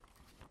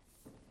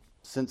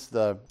since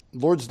the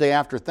Lord's Day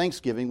after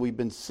Thanksgiving, we've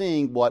been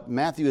seeing what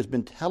Matthew has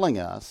been telling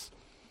us,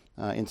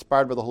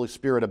 inspired by the Holy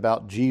Spirit,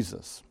 about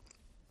Jesus.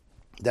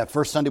 That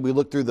first Sunday we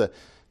looked through the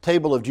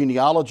table of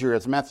genealogy, or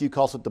as Matthew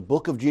calls it, the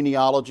book of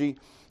genealogy,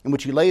 in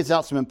which he lays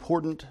out some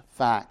important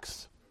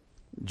facts.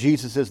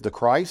 Jesus is the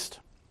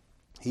Christ.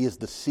 He is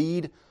the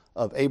seed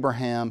of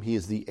Abraham. He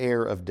is the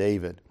heir of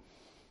David.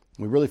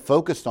 We really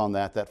focused on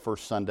that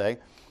first Sunday.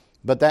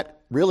 But that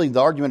really, the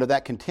argument of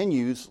that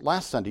continues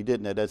last Sunday,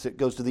 didn't it? As it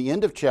goes to the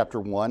end of chapter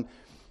 1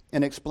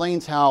 and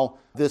explains how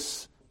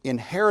this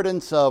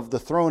inheritance of the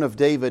throne of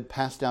David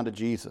passed down to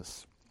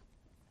Jesus.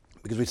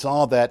 Because we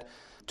saw that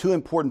two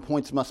important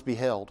points must be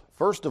held.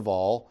 First of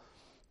all,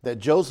 that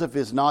Joseph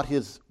is not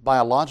his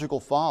biological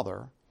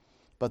father,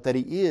 but that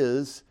he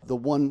is the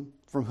one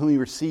from whom he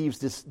receives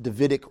this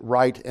Davidic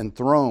right and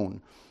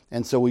throne.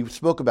 And so we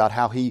spoke about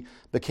how he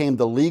became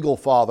the legal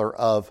father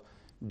of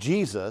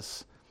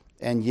Jesus,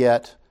 and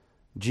yet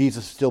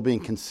Jesus still being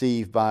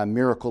conceived by a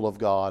miracle of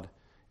God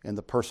in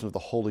the person of the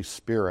Holy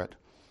Spirit.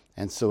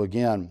 And so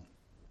again,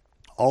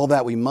 all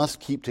that we must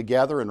keep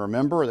together and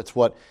remember. That's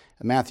what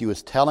Matthew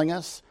is telling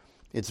us.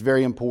 It's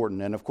very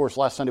important. And of course,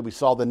 last Sunday we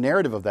saw the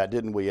narrative of that,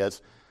 didn't we?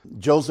 As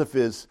Joseph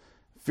is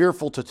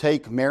fearful to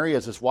take Mary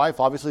as his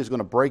wife. Obviously, he's going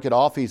to break it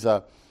off. He's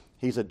a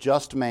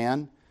just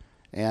man.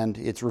 And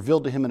it's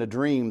revealed to him in a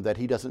dream that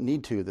he doesn't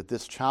need to, that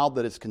this child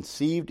that is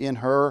conceived in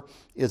her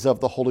is of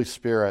the Holy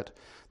Spirit,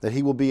 that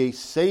he will be a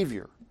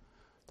Savior,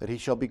 that he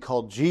shall be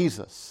called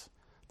Jesus,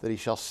 that he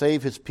shall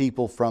save his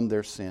people from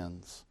their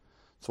sins.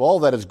 So all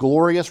that is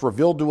glorious,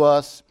 revealed to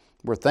us.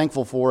 We're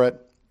thankful for it.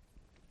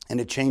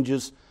 And it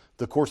changes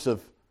the course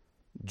of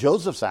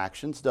Joseph's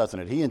actions,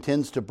 doesn't it? He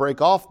intends to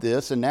break off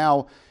this, and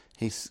now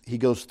he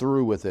goes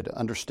through with it,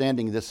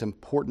 understanding this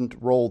important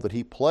role that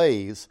he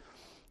plays,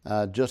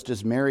 just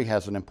as Mary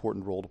has an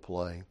important role to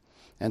play.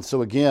 And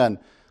so again,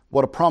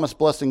 what a promised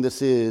blessing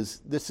this is.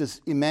 This is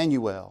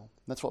Emmanuel.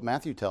 That's what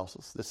Matthew tells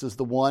us. This is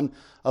the one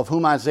of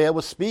whom Isaiah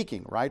was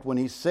speaking, right? When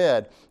he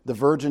said, the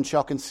virgin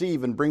shall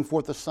conceive and bring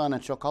forth a son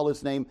and shall call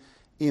his name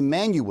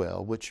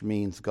Emmanuel, which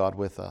means God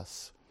with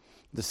us.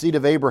 The seed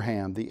of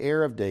Abraham, the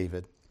heir of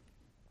David,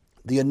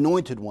 the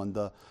anointed one,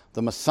 the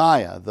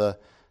Messiah, the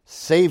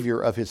Savior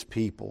of his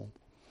people.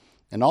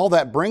 And all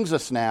that brings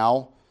us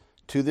now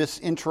to this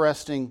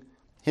interesting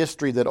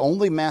history that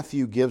only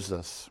Matthew gives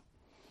us,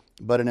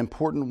 but an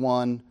important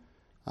one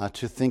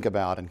to think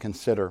about and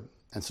consider.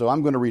 And so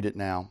I'm going to read it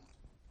now.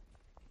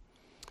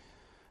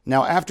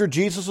 Now, after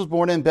Jesus was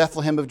born in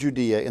Bethlehem of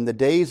Judea, in the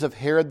days of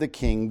Herod the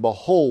king,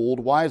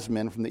 behold, wise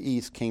men from the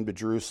east came to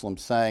Jerusalem,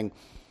 saying,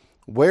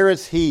 where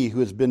is he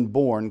who has been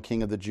born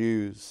King of the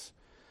Jews?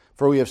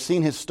 For we have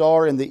seen his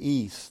star in the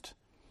east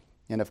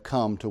and have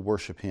come to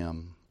worship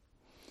him.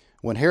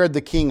 When Herod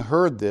the king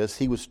heard this,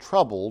 he was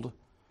troubled,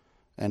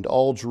 and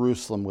all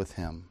Jerusalem with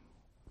him.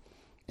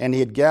 And when he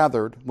had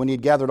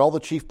gathered all the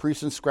chief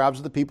priests and scribes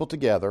of the people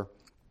together,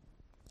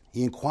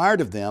 he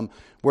inquired of them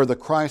where the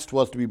Christ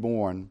was to be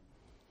born.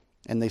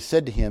 And they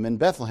said to him, in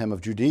Bethlehem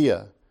of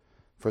Judea,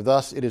 for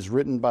thus it is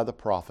written by the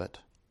prophet,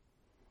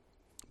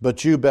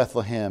 but you,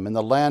 Bethlehem, in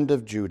the land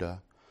of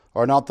Judah,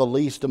 are not the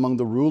least among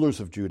the rulers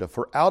of Judah,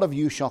 for out of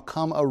you shall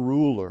come a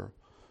ruler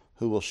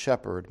who will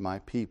shepherd my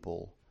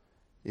people,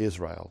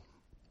 Israel.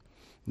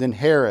 Then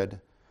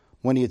Herod,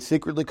 when he had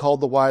secretly called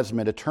the wise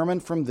men,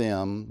 determined from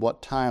them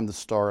what time the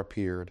star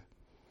appeared.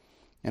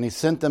 And he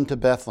sent them to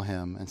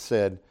Bethlehem and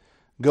said,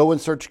 go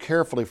and search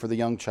carefully for the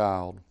young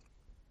child.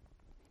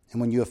 And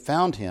when you have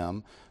found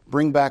him,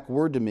 bring back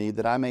word to me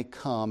that I may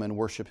come and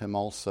worship him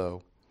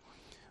also.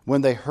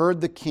 When they heard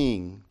the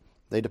king,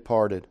 they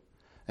departed.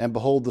 And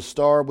behold, the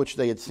star which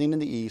they had seen in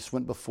the east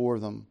went before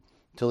them,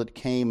 till it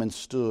came and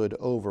stood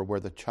over where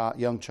the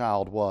young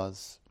child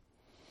was.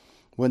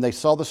 When they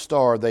saw the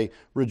star, they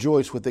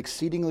rejoiced with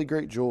exceedingly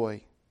great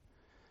joy.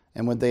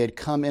 And when they had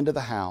come into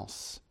the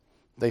house,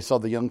 they saw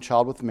the young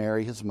child with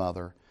Mary, his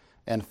mother,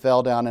 and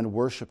fell down and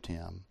worshipped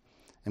him.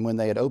 And when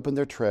they had opened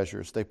their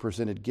treasures, they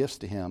presented gifts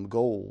to him,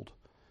 gold,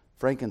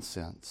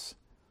 frankincense,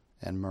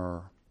 and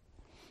myrrh.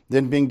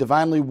 Then, being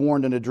divinely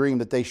warned in a dream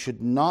that they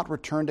should not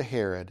return to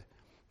Herod,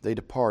 they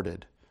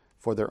departed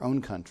for their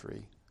own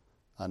country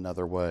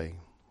another way.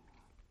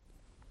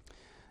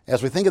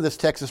 As we think of this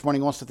text this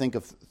morning, I want us to think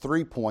of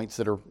 3 points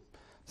that are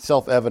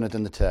self-evident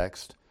in the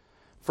text.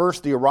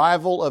 First, the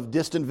arrival of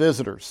distant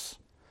visitors.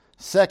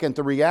 Second,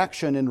 the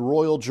reaction in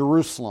royal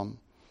Jerusalem.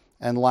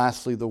 And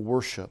lastly, the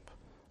worship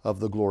of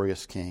the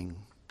glorious King.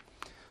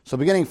 So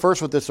beginning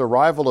first with this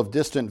arrival of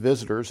distant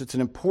visitors, it's an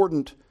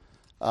important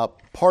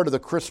part of the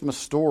Christmas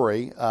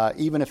story,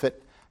 even if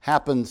it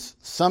happens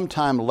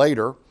sometime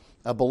later.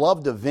 A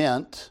beloved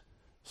event,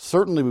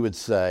 certainly we would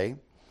say,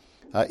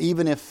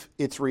 even if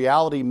its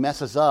reality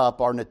messes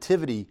up our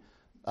nativity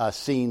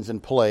scenes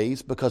and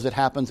plays, because it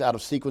happens out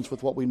of sequence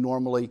with what we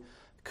normally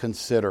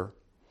consider.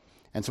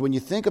 And so when you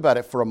think about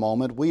it for a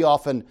moment, we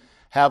often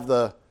have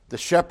the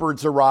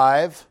shepherds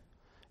arrive,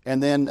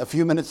 and then a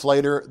few minutes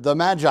later, the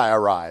Magi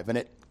arrive. And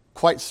it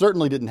quite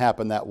certainly didn't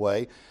happen that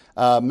way.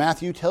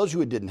 Matthew tells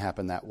you it didn't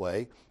happen that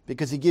way,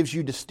 because he gives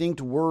you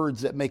distinct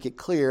words that make it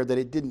clear that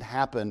it didn't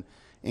happen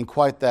in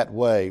quite that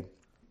way.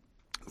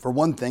 For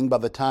one thing, by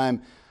the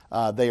time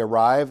they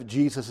arrive,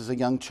 Jesus is a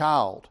young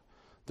child.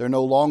 They're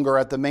no longer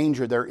at the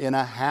manger. They're in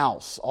a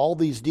house. All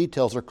these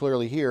details are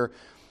clearly here.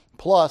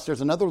 Plus,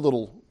 there's another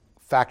little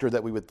factor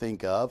that we would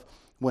think of.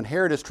 When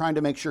Herod is trying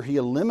to make sure he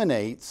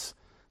eliminates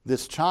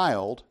this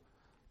child,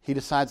 he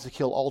decides to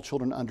kill all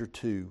children under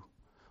 2.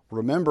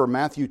 Remember,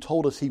 Matthew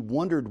told us he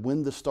wondered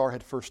when the star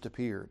had first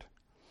appeared.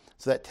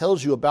 So that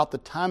tells you about the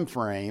time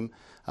frame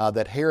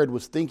that Herod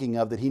was thinking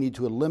of that he needed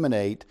to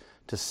eliminate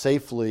to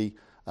safely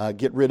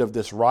get rid of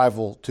this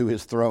rival to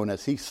his throne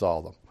as he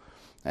saw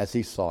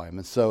him.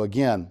 And so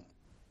again,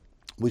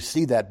 we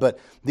see that. But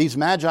these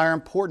magi are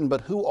important,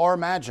 but who are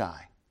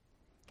magi?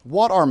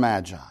 What are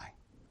magi?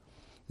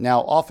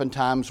 Now,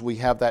 oftentimes we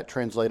have that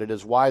translated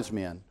as wise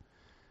men.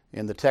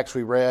 In the text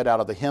we read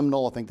out of the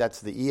hymnal, I think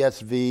that's the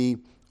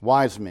ESV,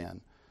 wise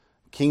men.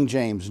 King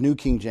James, New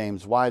King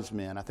James, wise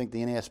men. I think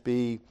the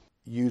NASB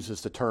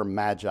uses the term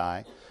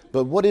magi.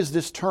 But what is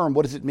this term?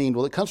 What does it mean?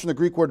 Well, it comes from the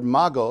Greek word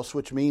magos,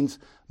 which means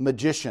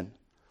magician.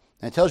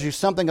 And it tells you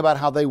something about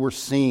how they were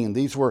seen.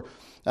 These were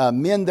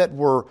men that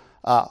were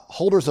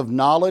holders of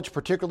knowledge,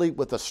 particularly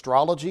with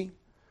astrology,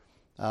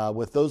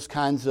 with those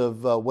kinds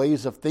of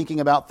ways of thinking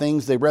about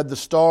things. They read the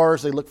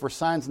stars. They looked for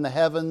signs in the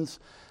heavens.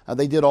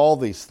 They did all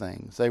these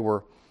things. They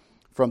were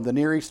from the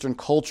Near Eastern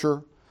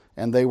culture,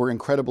 and they were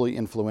incredibly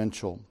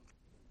influential.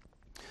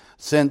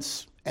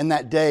 Since in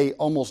that day,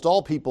 almost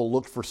all people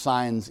looked for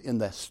signs in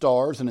the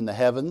stars and in the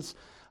heavens.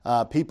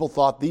 People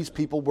thought these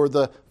people were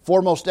the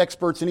foremost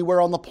experts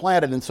anywhere on the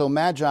planet. And so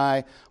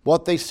magi,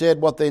 what they said,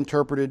 what they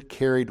interpreted,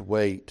 carried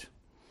weight.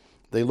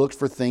 They looked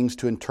for things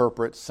to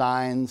interpret,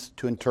 signs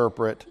to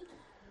interpret.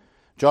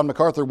 John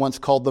MacArthur once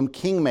called them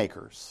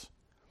kingmakers.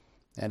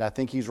 And I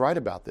think he's right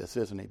about this,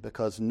 isn't he?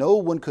 Because no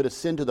one could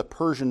ascend to the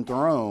Persian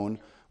throne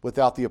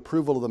without the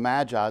approval of the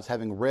Magi,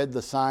 having read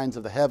the signs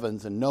of the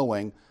heavens and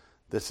knowing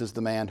this is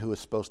the man who is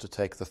supposed to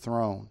take the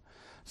throne.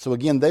 So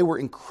again, they were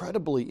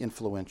incredibly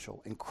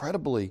influential,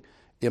 incredibly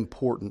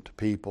important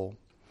people.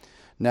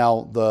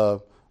 Now, the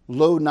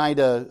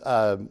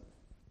Louw-Nida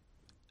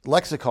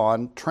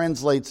lexicon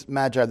translates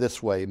magi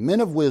this way: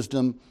 men of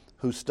wisdom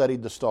who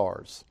studied the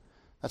stars.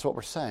 That's what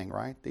we're saying,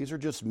 right? These are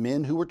just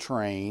men who were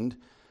trained,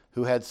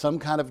 who had some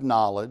kind of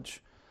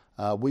knowledge.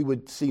 We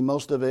would see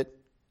most of it,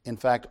 in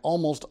fact,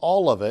 almost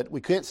all of it.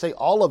 We can't say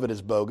all of it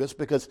is bogus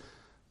because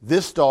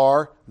this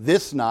star,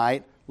 this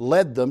night,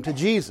 led them to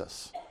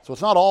Jesus. So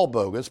it's not all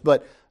bogus,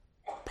 but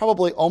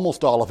probably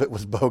almost all of it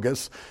was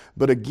bogus.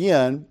 But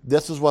again,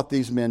 this is what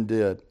these men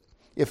did.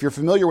 If you're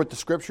familiar with the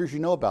Scriptures, you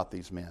know about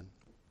these men.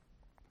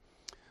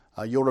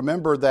 You'll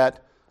remember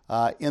that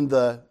in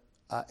the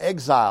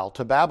exile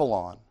to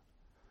Babylon,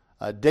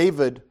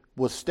 David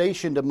was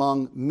stationed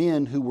among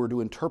men who were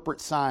to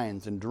interpret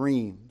signs and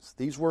dreams.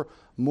 These were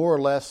more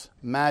or less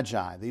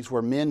magi. These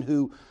were men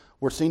who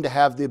were seen to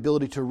have the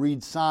ability to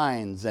read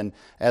signs and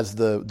as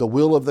the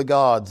will of the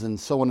gods and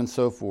so on and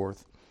so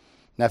forth.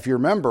 Now, if you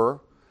remember,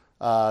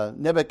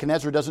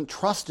 Nebuchadnezzar doesn't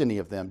trust any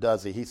of them,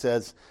 does he? He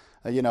says,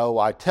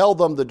 I tell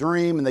them the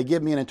dream and they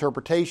give me an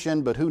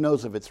interpretation, but who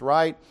knows if it's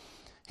right?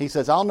 He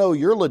says, I'll know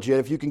you're legit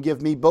if you can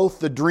give me both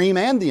the dream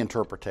and the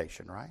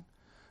interpretation, right?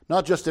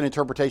 Not just an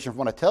interpretation from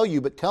what I tell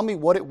you, but tell me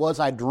what it was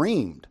I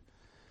dreamed.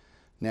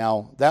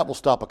 Now, that will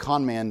stop a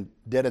con man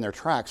dead in their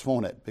tracks,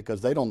 won't it?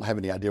 Because they don't have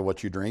any idea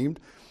what you dreamed.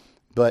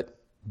 But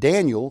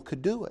Daniel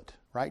could do it,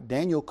 right?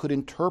 Daniel could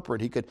interpret.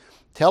 He could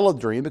tell a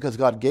dream because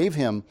God gave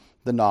him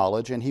the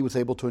knowledge and he was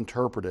able to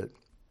interpret it.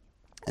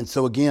 And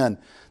so again,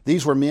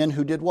 these were men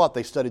who did what?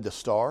 They studied the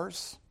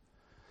stars.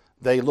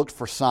 They looked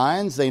for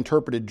signs. They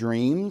interpreted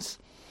dreams.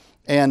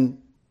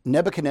 And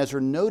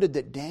Nebuchadnezzar noted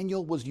that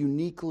Daniel was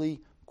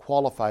uniquely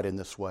qualified in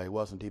this way,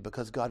 wasn't he?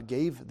 Because God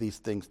gave these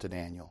things to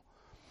Daniel.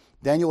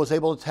 Daniel was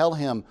able to tell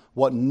him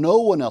what no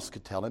one else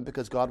could tell him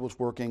because God was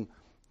working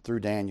through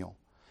Daniel.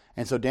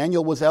 And so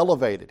Daniel was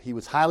elevated. He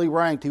was highly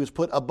ranked. He was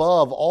put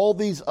above all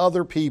these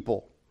other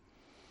people.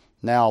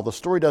 Now, the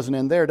story doesn't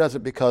end there, does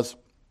it? Because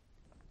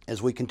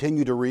as we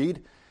continue to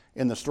read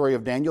in the story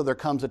of Daniel, there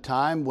comes a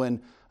time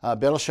when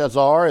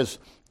Belshazzar is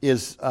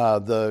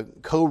the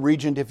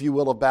co-regent, if you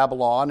will, of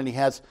Babylon, and he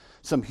has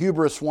some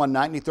hubris one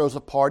night, and he throws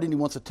a party, and he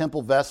wants a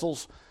temple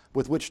vessels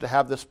with which to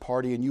have this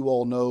party, and you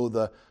all know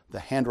the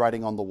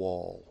handwriting on the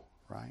wall,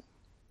 right?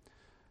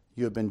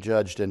 You have been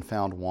judged and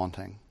found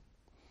wanting.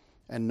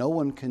 And no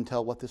one can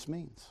tell what this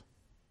means.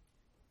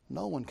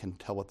 No one can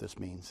tell what this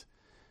means,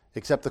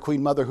 except the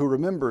Queen Mother who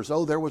remembers,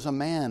 there was a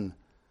man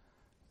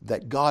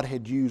that God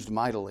had used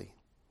mightily.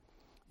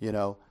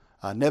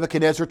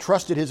 Nebuchadnezzar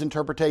trusted his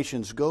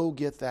interpretations. Go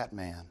get that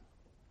man.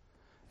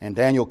 And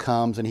Daniel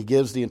comes and he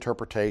gives the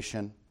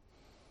interpretation.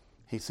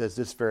 He says,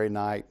 this very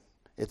night,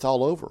 it's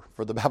all over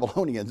for the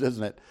Babylonians,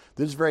 isn't it?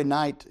 This very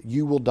night,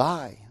 you will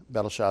die,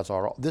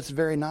 Belshazzar. This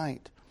very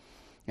night.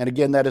 And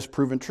again, that is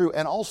proven true.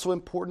 And also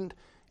important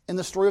in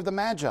the story of the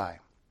Magi.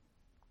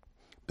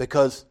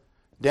 Because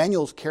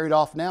Daniel's carried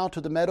off now to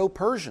the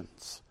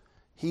Medo-Persians.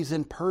 He's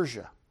in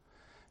Persia.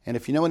 And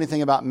if you know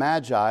anything about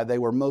Magi, they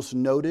were most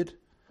noted,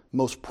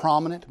 most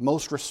prominent,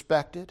 most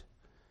respected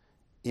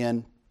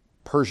in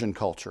Persian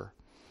culture.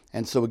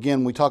 And so again,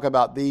 when we talk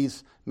about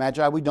these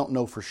Magi, we don't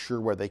know for sure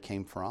where they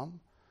came from,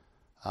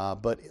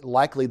 but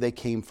likely they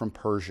came from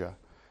Persia.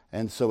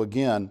 And so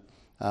again,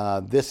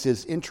 this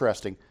is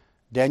interesting.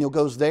 Daniel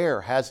goes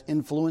there, has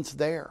influence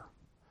there.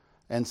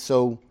 And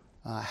so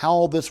how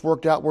all this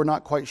worked out, we're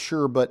not quite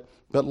sure, but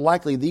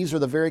likely these are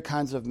the very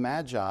kinds of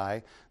Magi,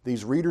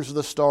 these readers of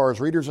the stars,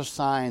 readers of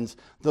signs,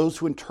 those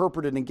who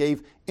interpreted and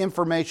gave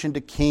information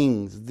to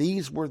kings.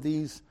 These were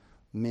these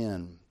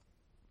men.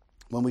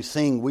 When we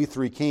sing We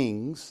Three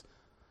Kings,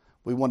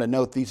 we want to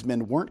note these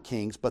men weren't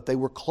kings, but they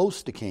were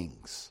close to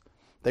kings.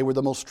 They were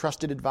the most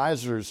trusted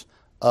advisors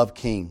of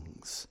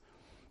kings.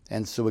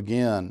 And so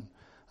again,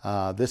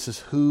 this is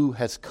who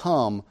has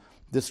come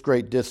this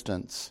great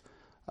distance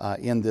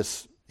in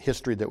this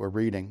history that we're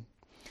reading.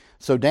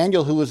 So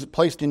Daniel, who was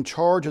placed in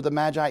charge of the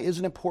Magi, is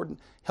an important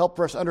help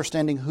for us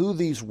understanding who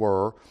these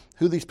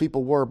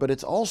people were, but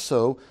it's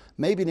also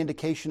maybe an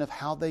indication of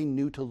how they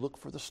knew to look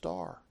for the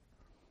star.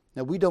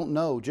 Now, we don't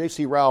know.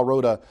 J.C. Ryle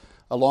wrote a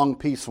long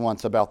piece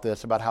once about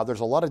this, about how there's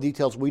a lot of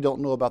details we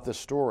don't know about this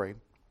story.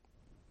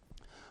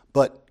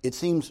 But it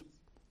seems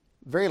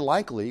very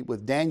likely,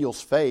 with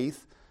Daniel's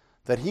faith,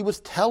 that he was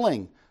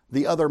telling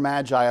the other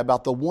Magi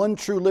about the one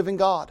true living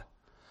God.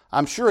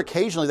 I'm sure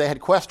occasionally they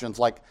had questions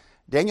like,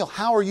 Daniel,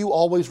 how are you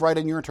always right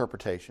in your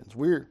interpretations?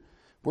 We're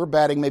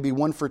batting maybe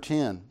 1 for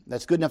 10.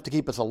 That's good enough to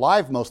keep us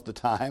alive most of the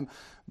time,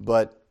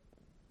 but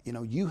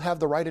you have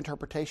the right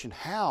interpretation.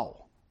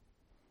 How?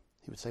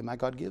 He would say, my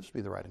God gives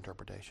me the right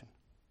interpretation.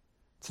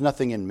 It's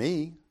nothing in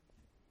me.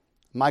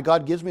 My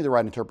God gives me the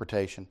right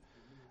interpretation.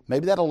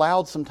 Maybe that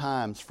allowed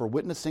sometimes for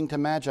witnessing to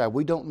Magi.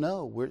 We don't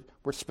know.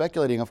 We're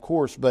speculating, of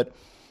course, but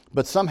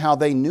somehow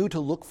they knew to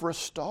look for a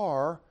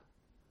star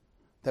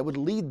that would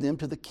lead them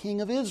to the King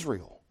of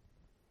Israel.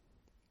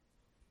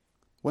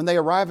 When they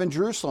arrive in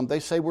Jerusalem, they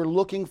say, we're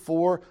looking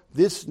for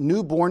this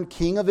newborn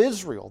King of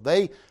Israel.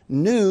 They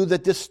knew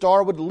that this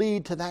star would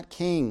lead to that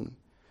king.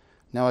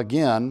 Now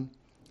again,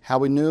 how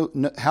they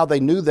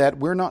knew that,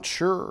 we're not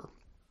sure.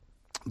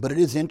 But it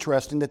is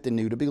interesting that they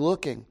knew to be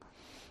looking.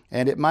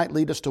 And it might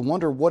lead us to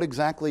wonder what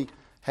exactly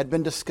had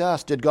been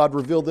discussed. Did God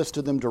reveal this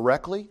to them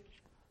directly?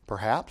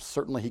 Perhaps.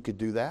 Certainly he could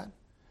do that.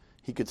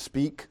 He could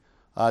speak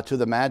to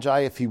the Magi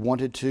if he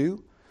wanted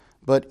to.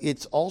 But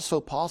it's also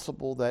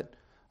possible that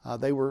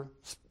they were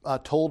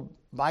told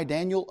by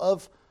Daniel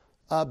of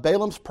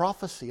Balaam's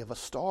prophecy of a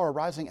star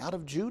rising out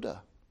of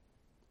Judah.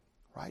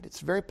 Right? It's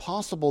very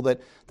possible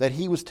that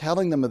he was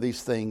telling them of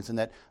these things and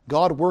that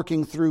God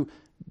working through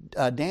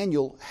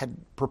Daniel had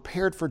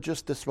prepared for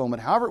just this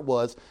moment. However it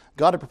was,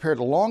 God had prepared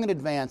long in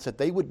advance that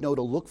they would know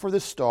to look for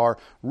this star,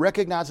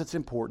 recognize its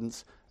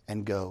importance,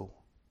 and go.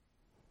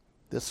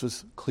 This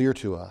was clear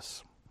to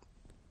us.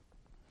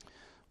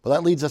 Well,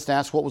 that leads us to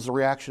ask, what was the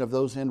reaction of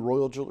those in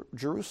royal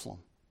Jerusalem?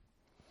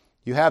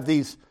 You have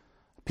these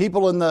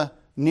people in the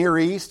Near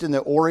East, in the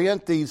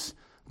Orient, these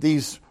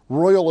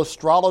royal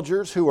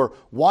astrologers who are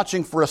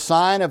watching for a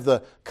sign of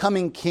the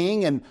coming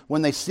king, and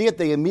when they see it,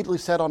 they immediately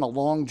set on a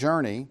long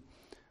journey.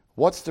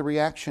 What's the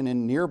reaction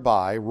in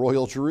nearby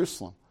royal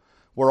Jerusalem,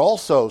 where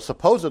also,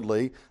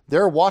 supposedly,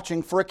 they're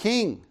watching for a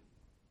king?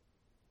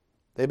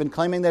 They've been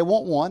claiming they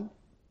want one.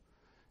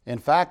 In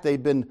fact,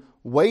 they've been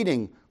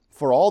waiting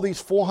for all these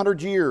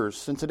 400 years,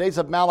 since the days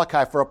of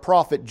Malachi, for a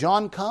prophet.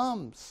 John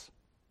comes.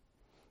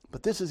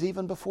 But this is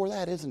even before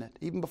that, isn't it?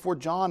 Even before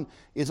John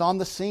is on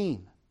the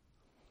scene.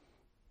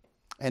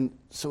 And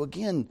so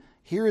again,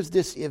 here is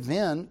this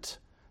event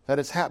that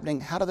is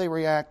happening. How do they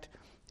react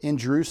in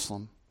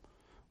Jerusalem?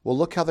 Well,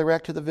 look how they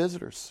react to the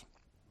visitors.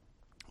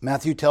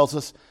 Matthew tells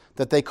us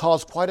that they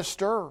caused quite a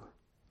stir.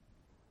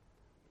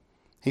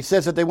 He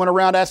says that they went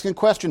around asking the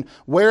question,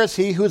 where is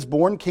he who is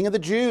born King of the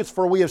Jews?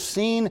 For we have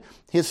seen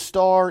his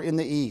star in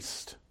the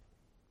east.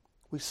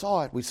 We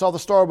saw it. We saw the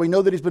star. We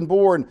know that he's been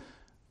born.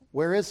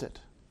 Where is it?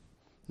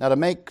 Now, to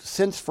make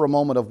sense for a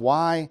moment of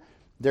why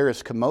there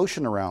is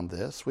commotion around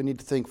this, we need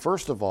to think,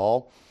 first of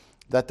all,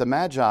 that the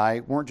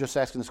Magi weren't just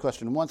asking this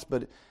question once,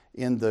 but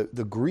in the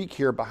Greek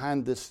here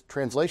behind this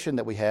translation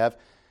that we have,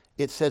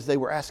 it says they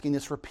were asking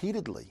this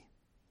repeatedly.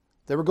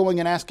 They were going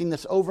and asking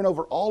this over and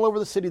over. All over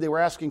the city, they were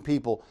asking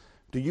people,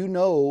 do you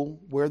know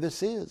where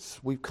this is?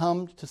 We've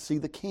come to see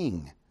the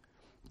king.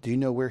 Do you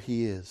know where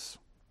he is?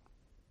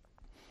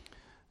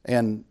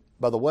 And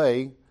by the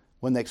way,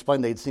 when they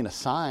explained they'd seen a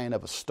sign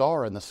of a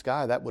star in the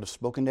sky, that would have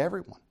spoken to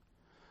everyone.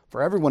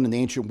 For everyone in the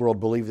ancient world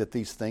believed that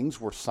these things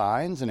were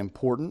signs and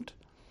important.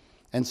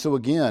 And so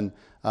again,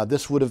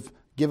 this would have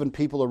given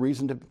people a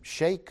reason to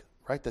shake,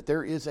 right? That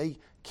there is a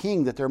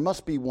king, that there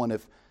must be one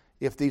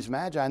if these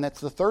Magi, and that's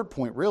the third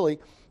point really,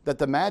 that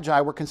the Magi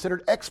were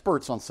considered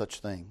experts on such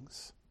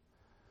things.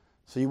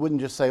 So you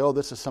wouldn't just say, oh,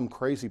 this is some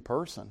crazy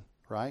person,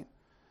 right?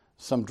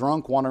 Some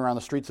drunk wandering around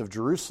the streets of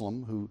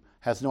Jerusalem who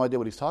has no idea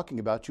what he's talking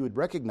about. You would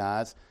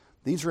recognize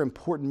these are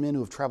important men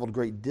who have traveled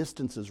great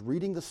distances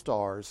reading the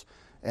stars,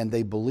 and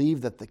they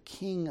believe that the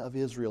King of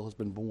Israel has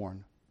been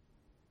born.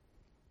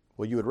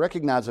 Well, you would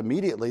recognize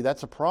immediately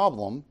that's a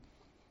problem,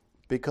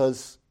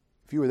 because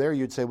if you were there,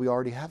 you'd say, we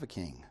already have a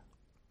king.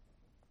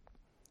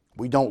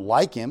 We don't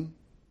like him.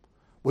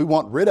 We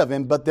want rid of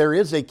him, but there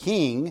is a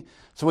king.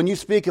 So when you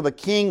speak of a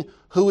king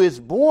who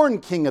is born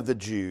king of the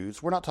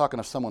Jews, we're not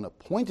talking of someone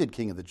appointed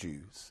king of the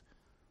Jews.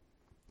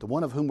 The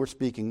one of whom we're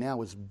speaking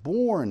now is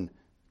born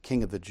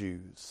king of the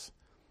Jews.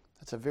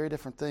 That's a very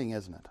different thing,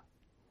 isn't it?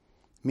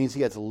 It means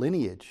he has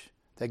lineage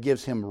that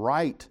gives him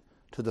right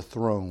to the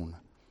throne,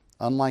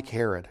 unlike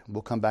Herod.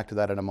 We'll come back to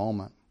that in a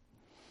moment.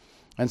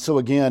 And so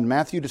again,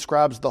 Matthew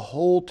describes the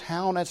whole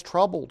town as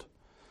troubled.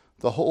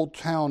 The whole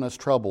town as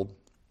troubled.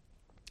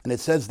 And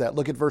it says that.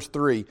 Look at verse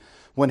 3.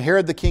 When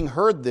Herod the king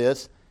heard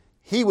this,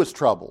 he was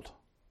troubled.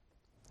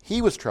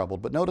 He was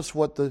troubled. But notice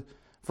what the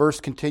verse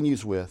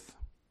continues with.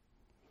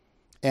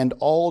 And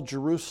all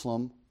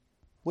Jerusalem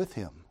with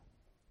him.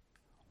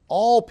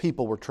 All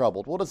people were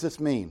troubled. What does this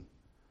mean?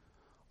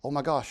 Oh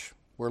my gosh,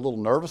 we're a little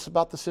nervous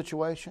about the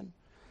situation.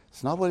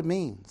 It's not what it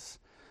means.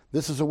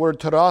 This is a word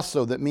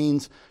tarasso that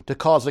means to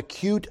cause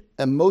acute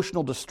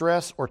emotional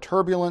distress or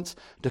turbulence,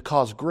 to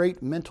cause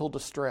great mental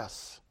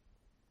distress.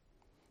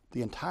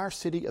 The entire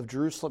city of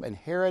Jerusalem and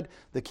Herod,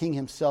 the king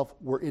himself,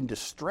 were in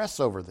distress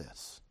over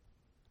this.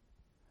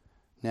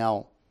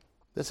 Now,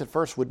 this at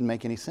first wouldn't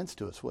make any sense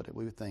to us, would it?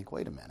 We would think,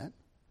 wait a minute.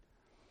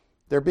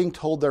 They're being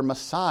told their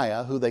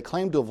Messiah, who they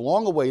claim to have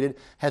long awaited,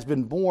 has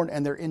been born,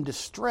 and they're in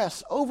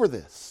distress over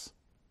this.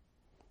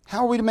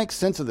 How are we to make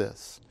sense of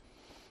this?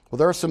 Well,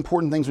 there are some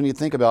important things we need to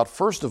think about.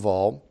 First of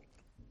all,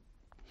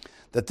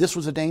 that this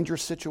was a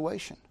dangerous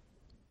situation.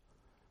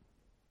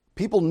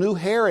 People knew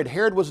Herod.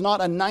 Herod was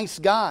not a nice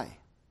guy.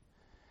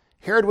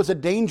 Herod was a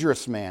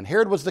dangerous man.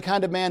 Herod was the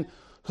kind of man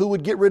who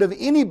would get rid of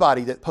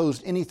anybody that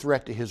posed any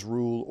threat to his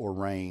rule or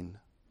reign.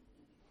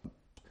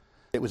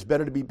 It was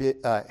better to be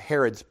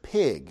Herod's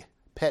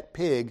pet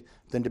pig,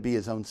 than to be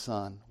his own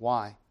son.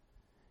 Why?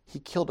 He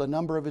killed a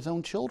number of his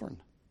own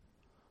children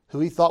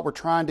who he thought were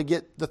trying to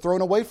get the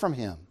throne away from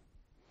him.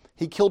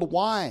 He killed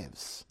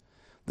wives.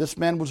 This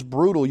man was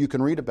brutal. You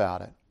can read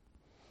about it.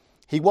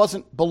 He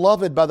wasn't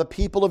beloved by the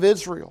people of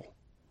Israel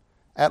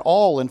at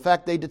all. In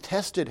fact, they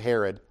detested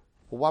Herod.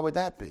 Well, why would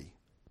that be?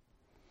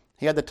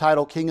 He had the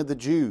title King of the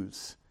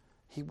Jews.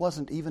 He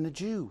wasn't even a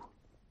Jew.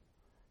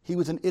 He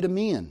was an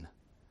Idumean.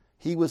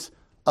 He was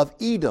of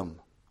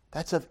Edom.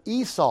 That's of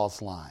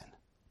Esau's line.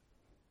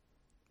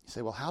 You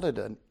say, well, how did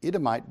an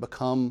Edomite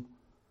become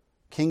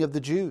king of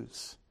the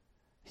Jews?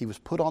 He was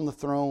put on the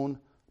throne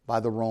by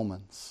the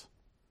Romans.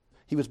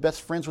 He was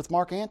best friends with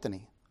Mark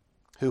Antony,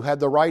 who had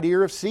the right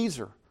ear of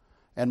Caesar.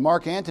 And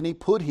Mark Antony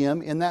put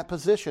him in that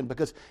position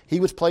because he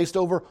was placed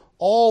over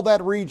all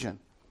that region.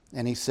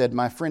 And he said,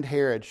 my friend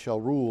Herod shall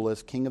rule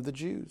as king of the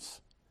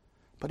Jews.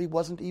 But he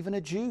wasn't even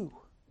a Jew.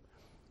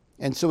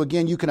 And so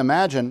again, you can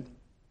imagine,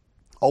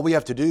 all we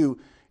have to do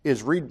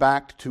is read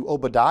back to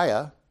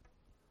Obadiah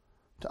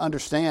to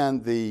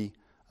understand the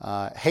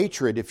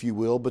hatred, if you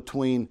will,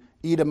 between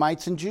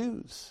Edomites and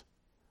Jews.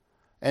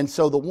 And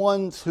so the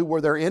ones who were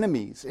their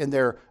enemies in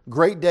their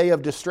great day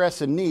of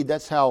distress and need,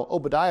 that's how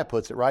Obadiah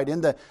puts it, right?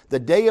 In the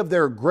day of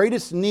their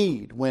greatest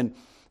need, when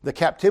the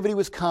captivity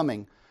was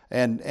coming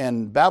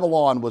and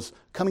Babylon was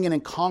coming in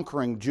and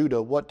conquering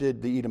Judah, what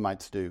did the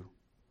Edomites do?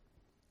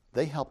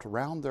 They helped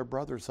round their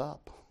brothers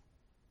up.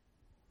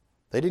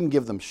 They didn't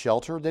give them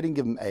shelter. They didn't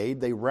give them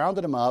aid. They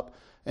rounded them up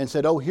and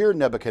said, oh, here,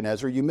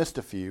 Nebuchadnezzar, you missed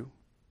a few.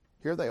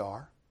 Here they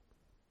are.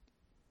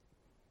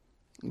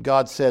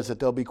 God says that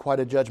there'll be quite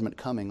a judgment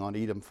coming on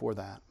Edom for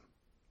that.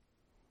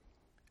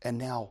 And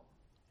now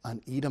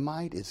an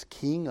Edomite is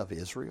king of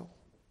Israel?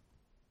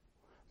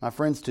 My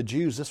friends, to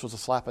Jews, this was a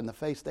slap in the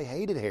face. They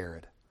hated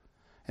Herod.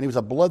 And he was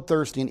a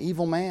bloodthirsty and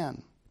evil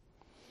man.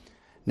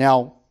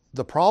 Now,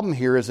 the problem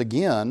here is,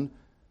 again,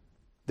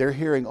 they're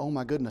hearing, oh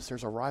my goodness,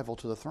 there's a rival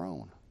to the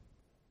throne.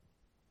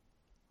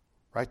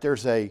 Right?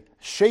 There's a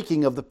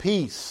shaking of the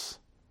peace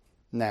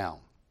now.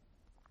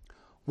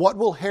 What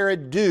will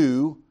Herod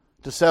do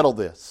to settle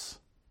this?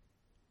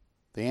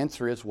 The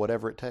answer is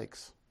whatever it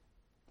takes.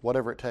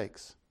 Whatever it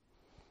takes.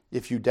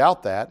 If you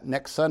doubt that,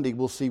 next Sunday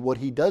we'll see what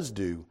he does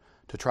do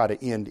to try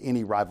to end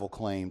any rival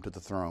claim to the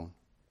throne.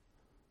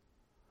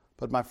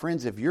 But my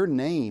friends, if your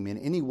name in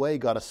any way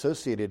got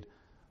associated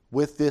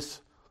with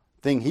this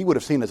thing he would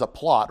have seen as a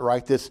plot,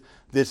 right?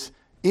 This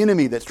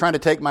enemy that's trying to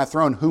take my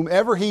throne,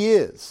 whomever he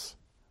is,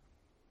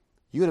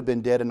 you would have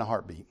been dead in a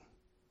heartbeat.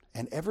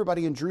 And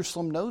everybody in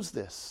Jerusalem knows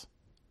this.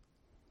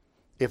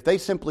 If they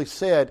simply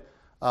said,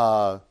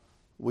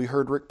 we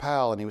heard Rick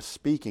Powell and he was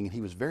speaking and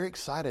he was very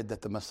excited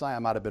that the Messiah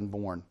might have been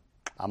born.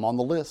 I'm on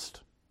the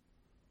list.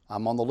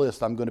 I'm on the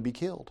list. I'm going to be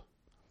killed.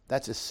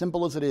 That's as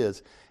simple as it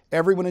is.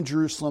 Everyone in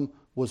Jerusalem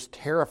was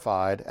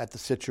terrified at the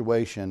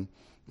situation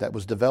that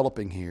was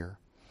developing here.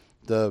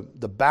 The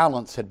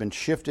balance had been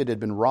shifted, had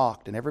been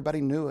rocked, and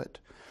everybody knew it.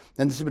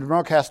 And this had been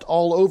broadcast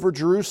all over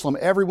Jerusalem.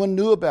 Everyone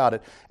knew about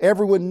it.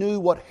 Everyone knew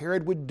what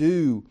Herod would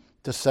do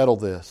to settle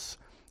this.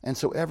 And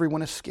so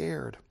everyone is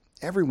scared.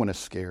 Everyone is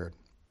scared.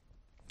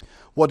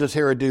 What does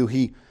Herod do?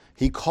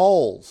 He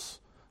calls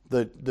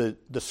the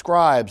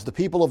scribes, the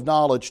people of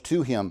knowledge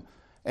to him.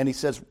 And he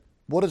says,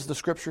 what does the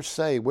Scripture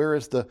say? Where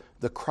is the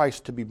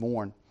Christ to be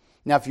born?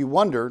 Now, if you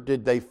wonder,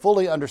 did they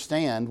fully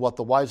understand what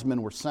the wise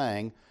men were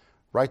saying?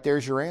 Right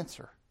there's your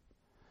answer.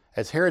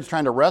 As Herod's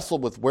trying to wrestle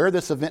with where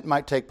this event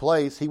might take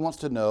place, he wants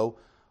to know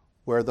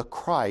where the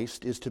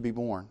Christ is to be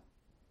born.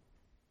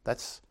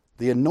 That's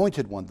the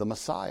anointed one, the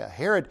Messiah.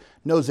 Herod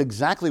knows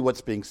exactly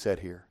what's being said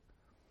here.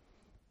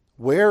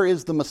 Where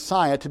is the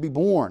Messiah to be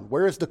born?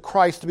 Where is the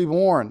Christ to be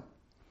born?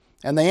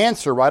 And they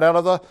answer right out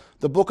of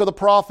the book of the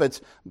prophets,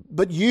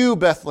 but you,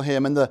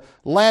 Bethlehem, in the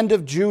land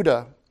of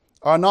Judah,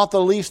 are not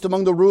the least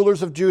among the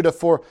rulers of Judah,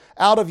 for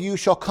out of you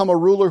shall come a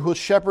ruler who will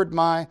shepherd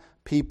my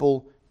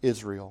people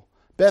Israel.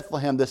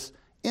 Bethlehem, this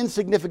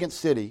insignificant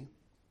city,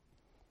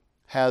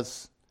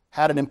 has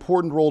had an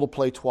important role to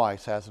play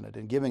twice, hasn't it?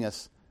 In giving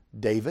us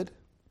David,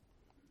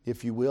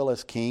 if you will,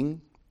 as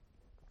king,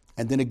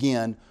 and then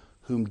again,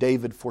 whom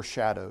David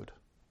foreshadowed.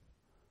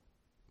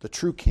 The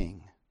true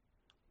king,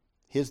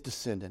 his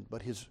descendant,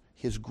 but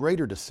his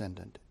greater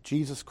descendant,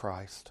 Jesus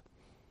Christ.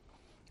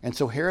 And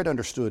so Herod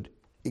understood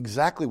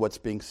exactly what's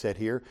being said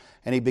here,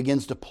 and he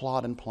begins to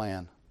plot and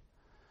plan.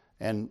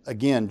 And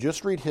again,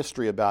 just read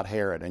history about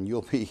Herod, and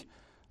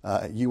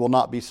you will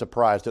not be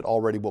surprised at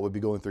already what would be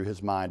going through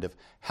his mind of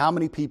how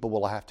many people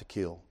will I have to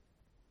kill?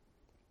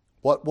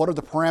 What are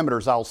the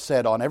parameters I'll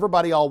set on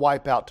everybody I'll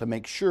wipe out to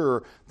make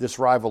sure this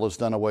rival is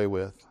done away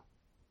with?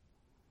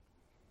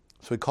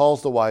 So he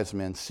calls the wise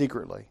men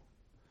secretly.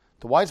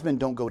 The wise men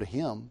don't go to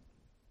him.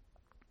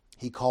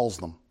 He calls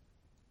them.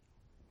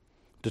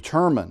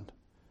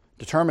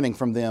 Determining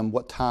from them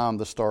what time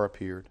the star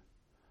appeared.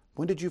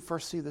 When did you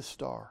first see this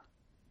star?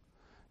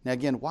 Now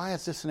again, why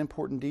is this an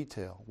important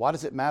detail? Why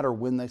does it matter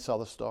when they saw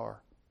the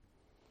star?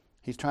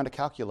 He's trying to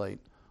calculate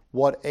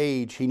what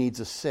age he needs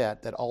to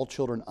set that all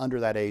children under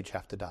that age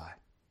have to die.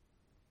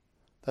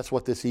 That's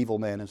what this evil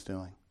man is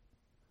doing.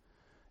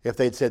 If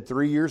they'd said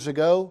 3 years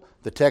ago,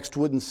 the text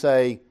wouldn't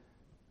say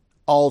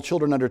all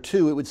children under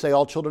 2, it would say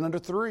all children under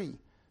 3.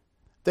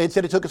 If they'd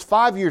said it took us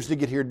 5 years to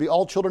get here, it'd be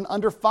all children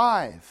under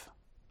 5.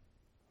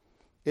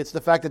 It's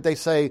the fact that they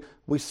say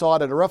we saw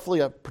it at roughly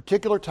a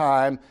particular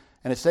time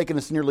and it's taken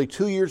us nearly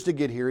 2 years to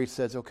get here. He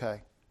says,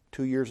 okay,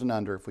 2 years and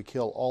under, if we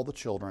kill all the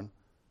children,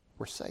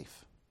 we're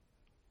safe.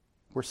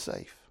 We're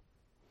safe.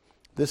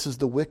 This is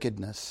the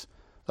wickedness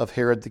of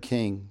Herod the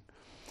king.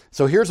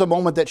 So here's a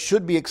moment that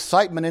should be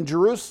excitement in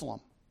Jerusalem.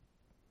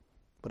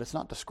 But it's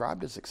not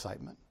described as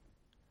excitement.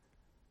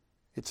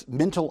 It's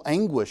mental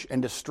anguish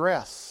and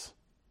distress.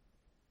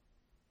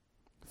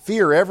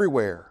 Fear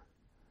everywhere.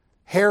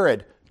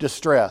 Herod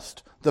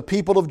distressed. The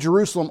people of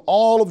Jerusalem,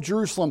 all of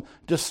Jerusalem,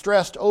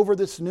 distressed over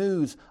this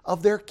news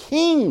of their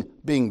king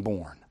being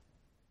born.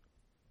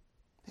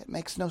 It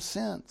makes no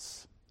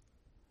sense.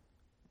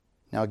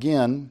 Now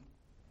again,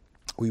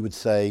 we would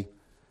say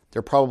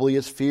there probably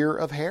is fear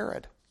of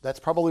Herod. That's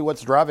probably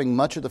what's driving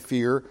much of the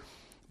fear,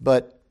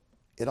 but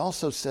it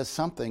also says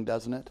something,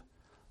 doesn't it,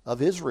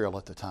 of Israel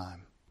at the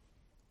time.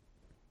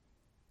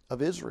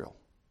 Of Israel.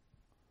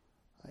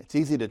 It's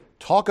easy to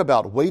talk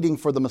about waiting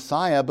for the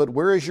Messiah, but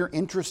where is your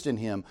interest in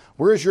him?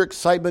 Where is your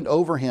excitement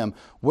over him?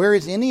 Where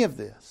is any of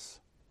this?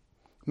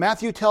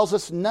 Matthew tells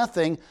us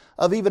nothing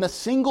of even a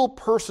single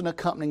person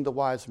accompanying the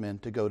wise men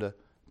to go to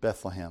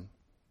Bethlehem.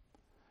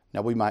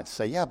 Now we might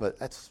say, yeah, but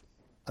that's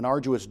an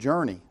arduous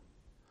journey.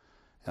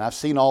 And I've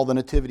seen all the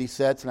nativity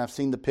sets and I've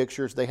seen the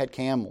pictures. They had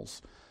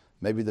camels.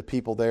 Maybe the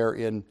people there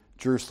in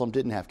Jerusalem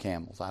didn't have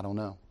camels. I don't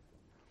know.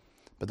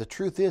 But the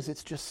truth is,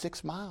 it's just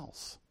 6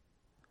 miles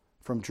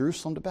from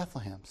Jerusalem to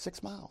Bethlehem.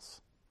 6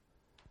 miles.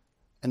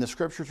 And the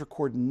Scriptures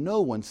record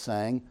no one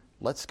saying,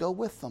 let's go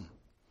with them.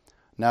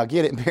 Now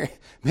again, it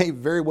may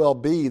very well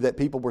be that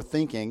people were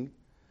thinking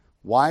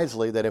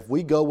wisely that if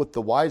we go with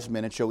the wise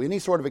men and show any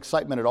sort of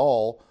excitement at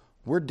all,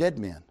 we're dead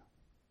men.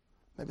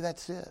 Maybe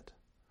that's it.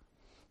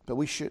 But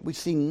we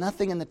see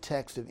nothing in the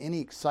text of any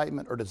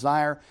excitement or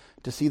desire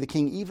to see the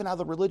king, even out of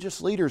the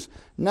religious leaders.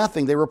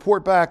 Nothing. They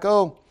report back,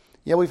 oh,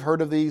 yeah, we've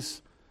heard of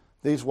these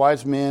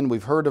wise men.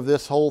 We've heard of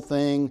this whole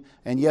thing.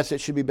 And yes, it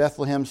should be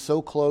Bethlehem,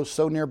 so close,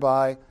 so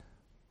nearby.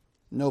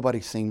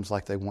 Nobody seems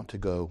like they want to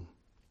go,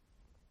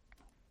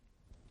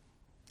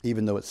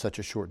 even though it's such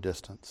a short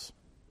distance.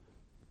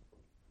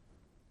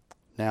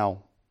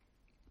 Now,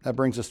 that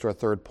brings us to our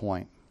third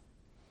point.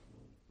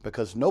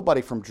 Because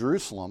nobody from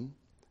Jerusalem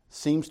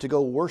seems to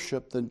go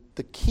worship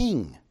the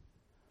king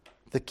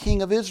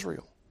of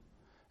Israel.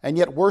 And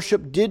yet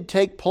worship did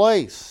take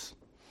place,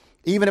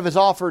 even if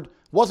it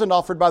wasn't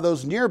offered by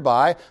those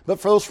nearby, but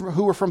for those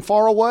who were from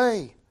far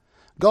away.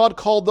 God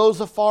called those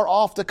afar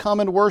off to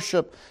come and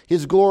worship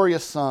His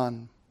glorious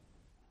Son.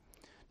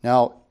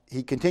 Now,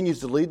 He continues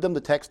to lead them, the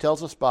text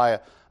tells us,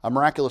 by a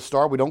miraculous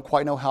star. We don't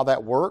quite know how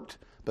that worked,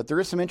 but there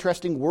is some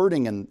interesting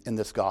wording in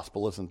this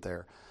gospel, isn't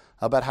there?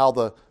 About how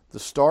the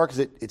star, because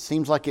it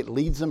seems like it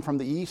leads them from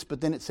the east, but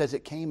then it says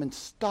it came and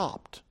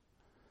stopped.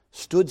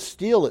 Stood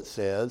still, it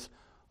says,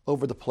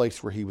 over the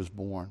place where He was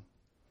born.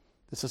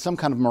 This is some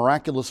kind of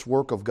miraculous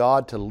work of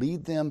God to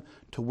lead them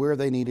to where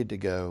they needed to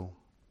go.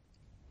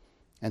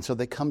 And so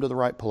they come to the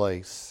right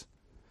place.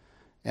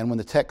 And when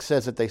the text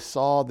says that they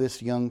saw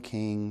this young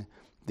king,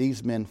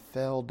 these men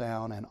fell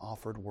down and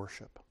offered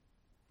worship.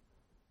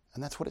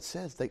 And that's what it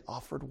says. They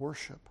offered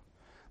worship.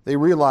 They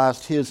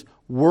realized his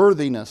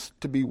worthiness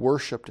to be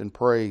worshiped and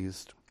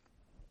praised.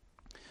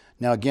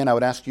 Now again, I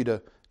would ask you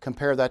to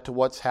compare that to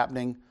what's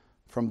happening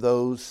from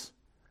those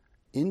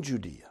in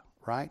Judea,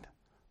 right?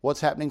 What's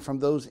happening from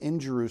those in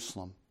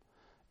Jerusalem,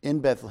 in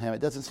Bethlehem.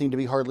 It doesn't seem to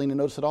be hardly any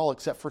notice at all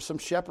except for some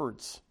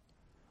shepherds.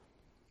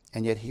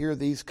 And yet here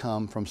these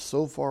come from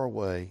so far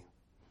away.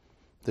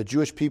 The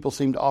Jewish people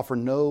seem to offer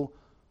no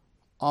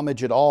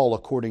homage at all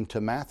according to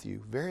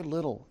Matthew. Very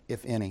little,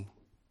 if any.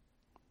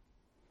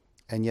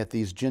 And yet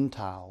these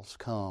Gentiles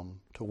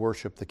come to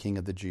worship the King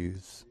of the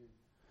Jews.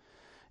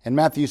 And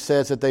Matthew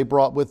says that they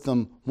brought with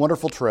them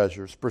wonderful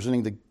treasures,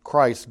 presenting the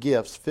Christ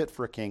gifts fit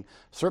for a king.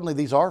 Certainly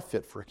these are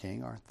fit for a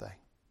king, aren't they?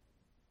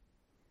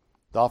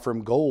 To offer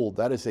him gold,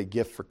 that is a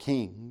gift for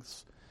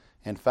kings.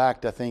 In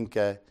fact, I think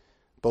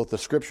both the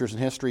scriptures and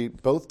history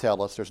both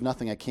tell us there's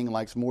nothing a king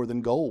likes more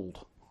than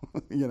gold.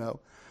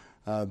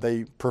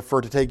 They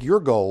prefer to take your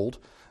gold,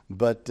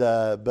 but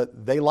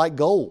they like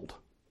gold.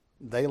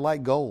 They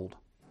like gold.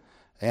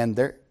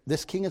 And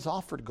this king is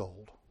offered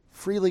gold,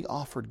 freely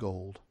offered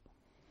gold.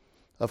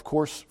 Of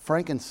course,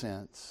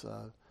 frankincense,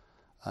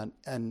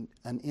 an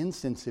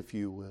incense, if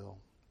you will,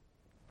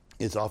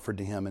 is offered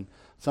to him. And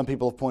some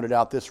people have pointed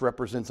out this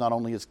represents not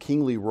only his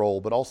kingly role,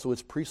 but also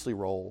his priestly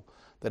role.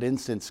 That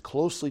incense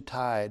closely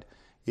tied,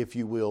 if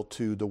you will,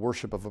 to the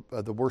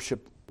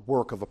worship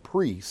work of a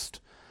priest.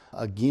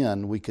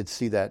 Again, we could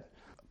see that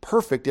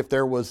perfect if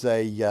there was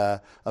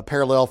a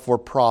parallel for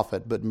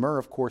prophet. But myrrh,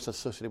 of course,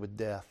 associated with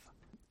death,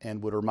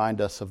 and would remind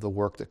us of the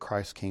work that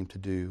Christ came to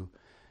do.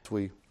 As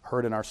we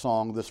heard in our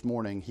song this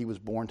morning, he was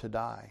born to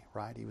die,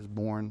 right? He was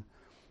born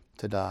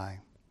to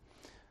die.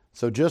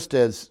 So just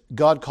as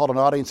God called an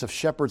audience of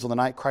shepherds on the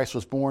night Christ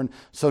was born,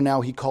 so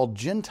now he called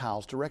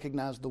Gentiles to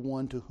recognize the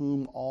one to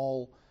whom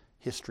all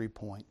history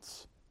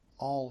points.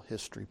 All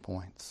history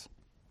points.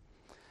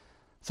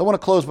 So I want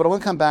to close, but I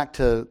want to come back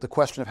to the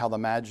question of how the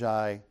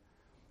Magi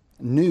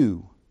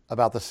knew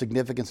about the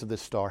significance of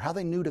this star, how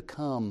they knew to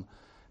come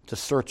to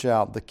search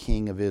out the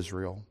King of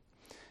Israel.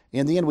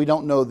 In the end, we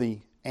don't know the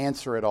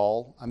answer at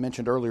all. I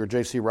mentioned earlier,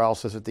 J.C. Ryle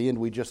says at the end,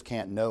 we just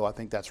can't know. I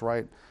think that's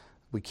right.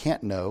 We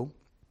can't know.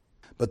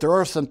 But there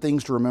are some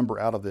things to remember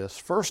out of this.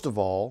 First of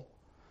all,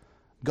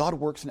 God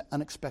works in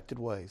unexpected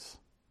ways.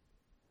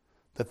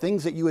 The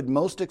things that you would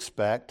most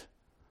expect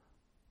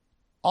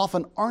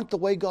often aren't the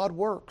way God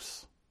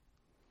works.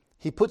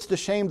 He puts to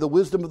shame the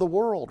wisdom of the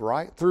world,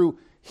 right? Through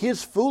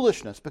his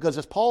foolishness. Because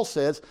as Paul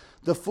says,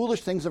 the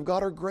foolish things of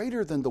God are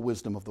greater than the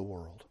wisdom of the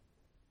world.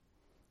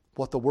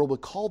 What the world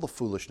would call the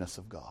foolishness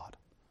of God.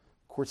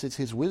 Of course, it's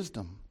his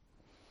wisdom.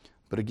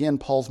 But again,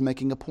 Paul's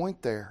making a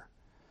point there.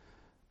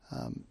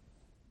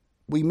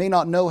 We may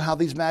not know how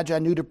these Magi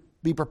knew to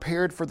be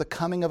prepared for the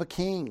coming of a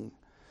king.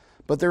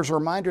 But there's a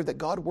reminder that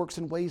God works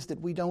in ways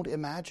that we don't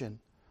imagine,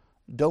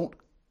 don't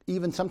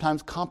even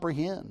sometimes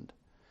comprehend.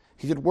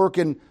 He could work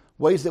in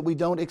ways that we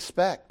don't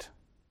expect.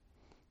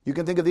 You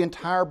can think of the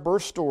entire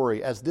birth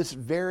story as this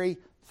very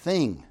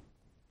thing.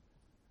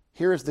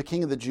 Here is the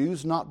King of the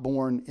Jews, not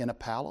born in a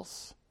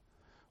palace.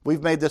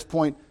 We've made this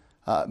point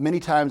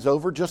many times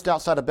over. Just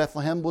outside of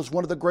Bethlehem was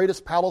one of the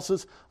greatest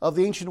palaces of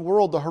the ancient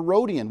world, the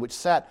Herodian, which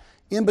sat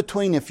in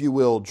between, if you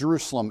will,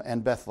 Jerusalem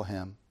and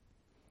Bethlehem.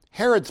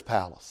 Herod's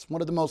palace,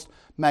 one of the most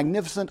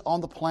magnificent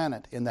on the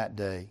planet in that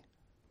day.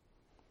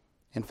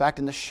 In fact,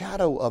 in the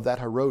shadow of that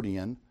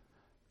Herodian,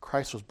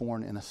 Christ was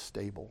born in a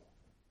stable.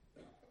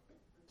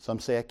 Some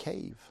say a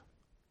cave.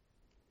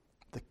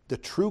 The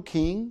true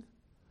king,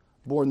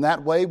 born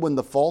that way when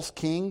the false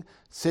king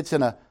sits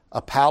in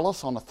a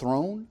palace on a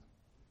throne.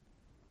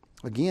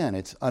 Again,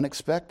 it's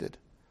unexpected.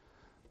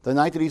 The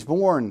night that he's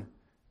born,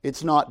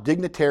 it's not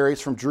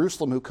dignitaries from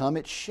Jerusalem who come,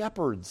 it's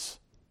shepherds.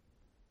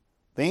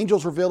 The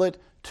angels reveal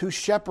it to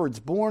shepherds.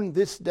 Born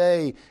this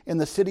day in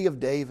the city of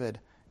David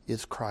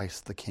is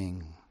Christ the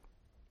King.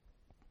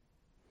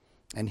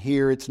 And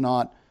here it's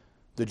not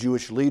the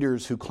Jewish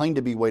leaders who claim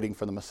to be waiting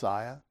for the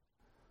Messiah,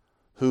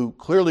 who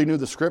clearly knew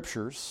the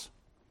Scriptures,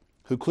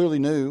 who clearly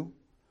knew.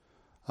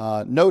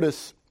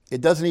 Notice,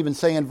 it doesn't even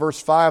say in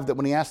verse 5 that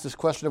when he asked this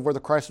question of where the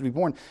Christ would be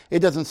born, it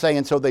doesn't say,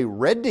 and so they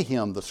read to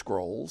him the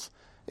scrolls.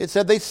 It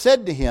said they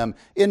said to him,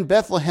 in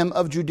Bethlehem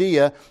of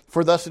Judea,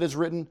 for thus it is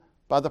written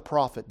by the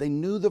prophet. They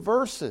knew the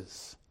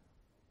verses.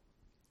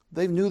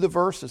 They knew the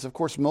verses. Of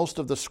course, most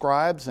of the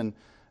scribes and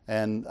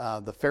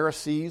the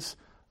Pharisees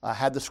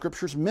had the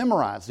Scriptures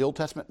memorized, the Old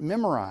Testament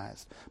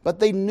memorized. But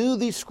they knew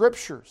these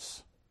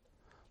Scriptures.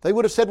 They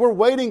would have said, we're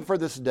waiting for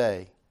this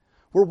day.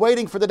 We're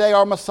waiting for the day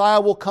our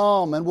Messiah will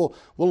come and will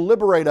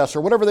liberate us,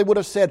 or whatever they would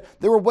have said.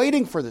 They were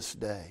waiting for this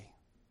day.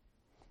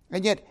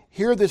 And yet,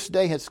 here this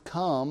day has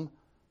come.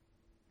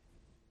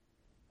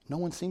 No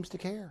one seems to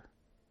care.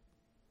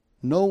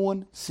 No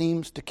one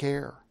seems to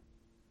care.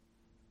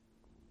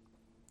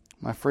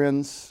 My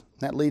friends,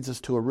 that leads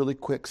us to a really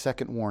quick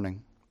second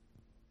warning.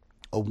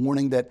 A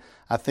warning that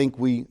I think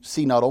we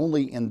see not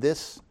only in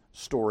this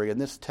story, in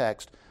this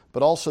text,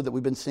 but also that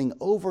we've been seeing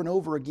over and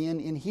over again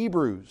in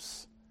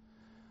Hebrews.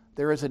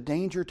 There is a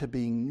danger to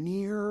being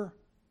near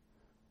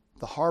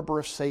the harbor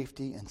of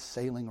safety and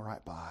sailing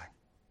right by.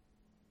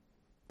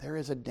 There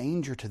is a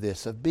danger to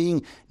this, of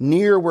being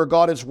near where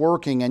God is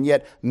working and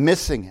yet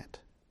missing it.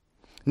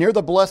 Near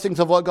the blessings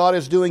of what God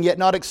is doing, yet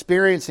not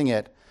experiencing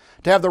it.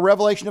 To have the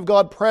revelation of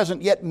God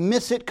present, yet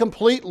miss it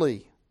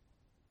completely.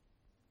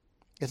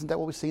 Isn't that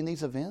what we see in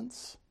these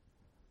events?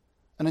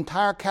 An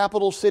entire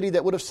capital city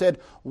that would have said,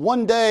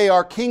 one day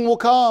our king will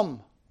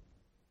come.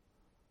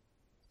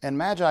 And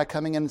Magi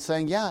coming in and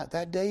saying, yeah,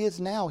 that day is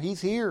now.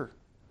 He's here.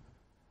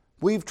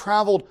 We've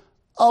traveled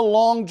a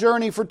long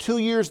journey for 2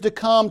 years to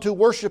come to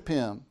worship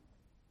Him.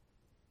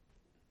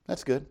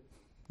 That's good.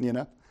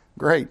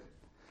 Great.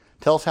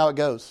 Tell us how it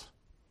goes.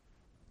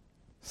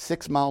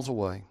 6 miles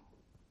away.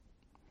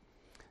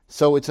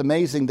 So it's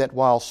amazing that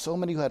while so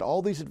many who had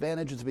all these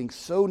advantages of being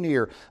so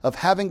near, of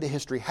having the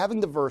history,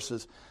 having the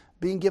verses,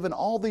 being given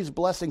all these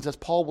blessings, as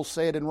Paul will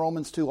say it in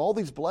Romans 2, all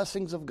these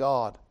blessings of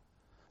God,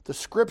 the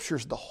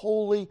Scriptures, the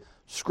Holy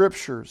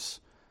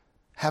Scriptures,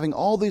 having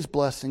all these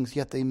blessings,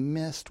 yet they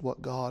missed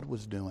what God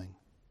was doing.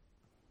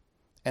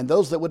 And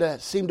those that would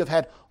have seemed to have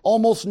had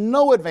almost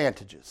no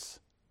advantages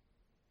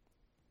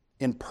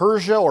in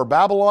Persia or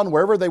Babylon,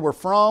 wherever they were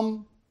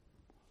from,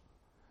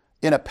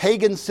 in a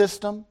pagan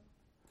system,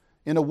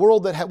 in a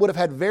world that would have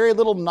had very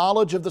little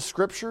knowledge of the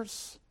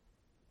Scriptures.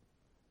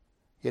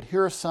 Yet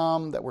here are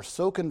some that were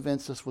so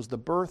convinced this was the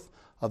birth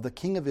of the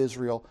King of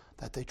Israel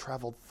that they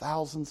traveled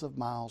thousands of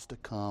miles to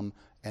come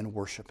and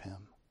worship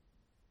Him.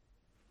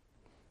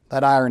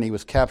 That irony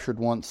was captured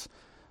once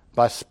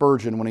by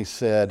Spurgeon when he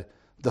said,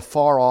 the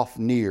far off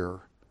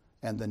near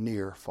and the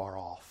near far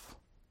off.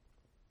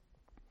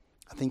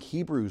 I think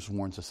Hebrews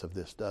warns us of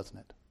this, doesn't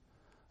it?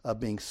 Of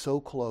being so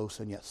close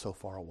and yet so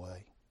far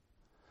away.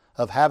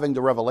 Of having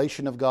the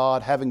revelation of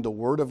God, having the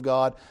Word of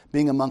God,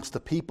 being amongst the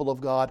people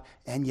of God,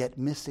 and yet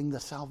missing the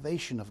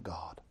salvation of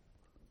God.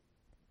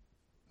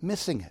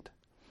 Missing it.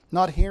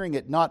 Not hearing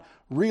it, not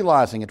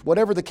realizing it.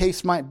 Whatever the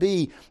case might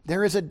be,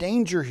 there is a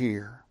danger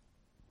here.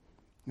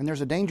 And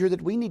there's a danger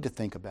that we need to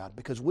think about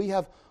because we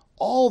have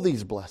all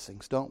these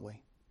blessings, don't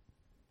we?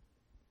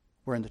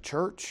 We're in the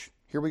church.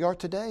 Here we are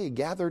today,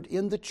 gathered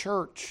in the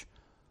church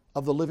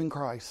of the living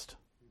Christ.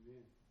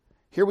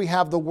 Here we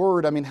have the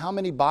Word. How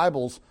many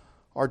Bibles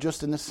are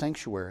just in this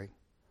sanctuary?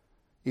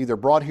 Either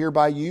brought here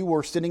by you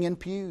or sitting in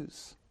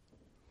pews.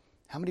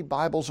 How many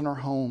Bibles in our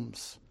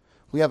homes?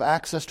 We have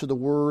access to the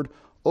Word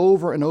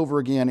over and over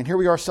again. And here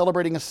we are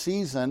celebrating a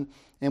season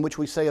in which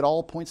we say it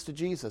all points to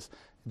Jesus.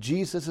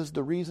 Jesus is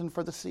the reason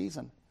for the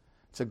season.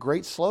 It's a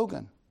great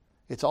slogan.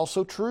 It's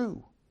also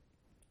true.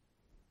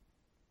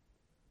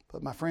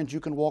 But my friends, you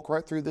can walk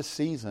right through this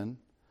season,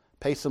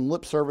 pay some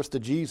lip service to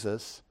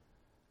Jesus,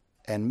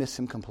 and miss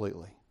Him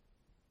completely.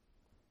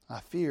 I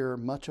fear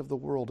much of the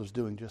world is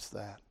doing just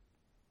that.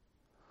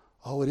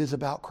 Oh, it is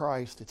about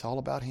Christ. It's all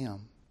about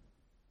Him.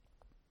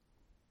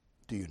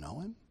 Do you know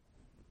Him?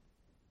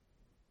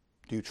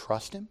 Do you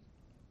trust Him?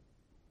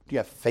 Do you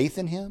have faith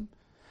in Him?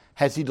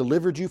 Has He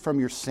delivered you from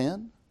your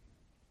sin?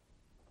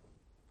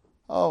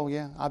 Oh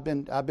yeah, I've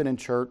been in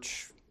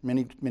church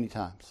many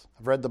times.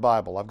 I've read the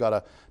Bible. I've got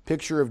a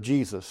picture of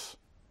Jesus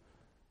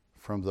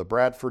from the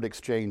Bradford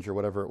Exchange or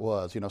whatever it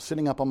was,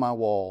 sitting up on my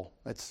wall.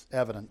 It's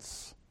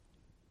evidence.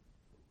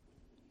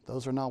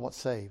 Those are not what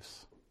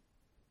saves.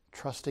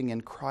 Trusting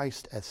in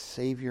Christ as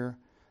Savior,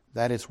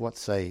 that is what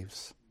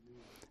saves.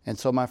 And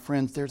so, my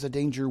friends, there's a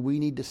danger we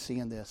need to see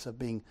in this of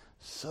being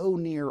so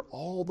near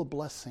all the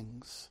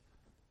blessings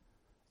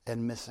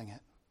and missing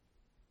it.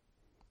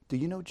 Do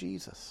you know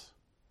Jesus?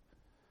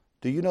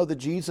 Do you know the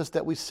Jesus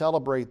that we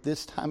celebrate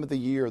this time of the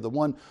year, the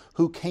one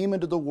who came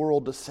into the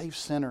world to save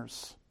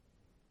sinners,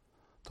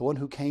 the one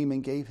who came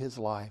and gave His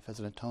life as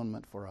an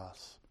atonement for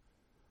us?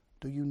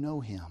 Do you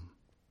know Him?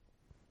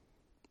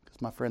 Because,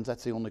 my friends,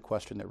 that's the only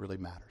question that really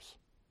matters.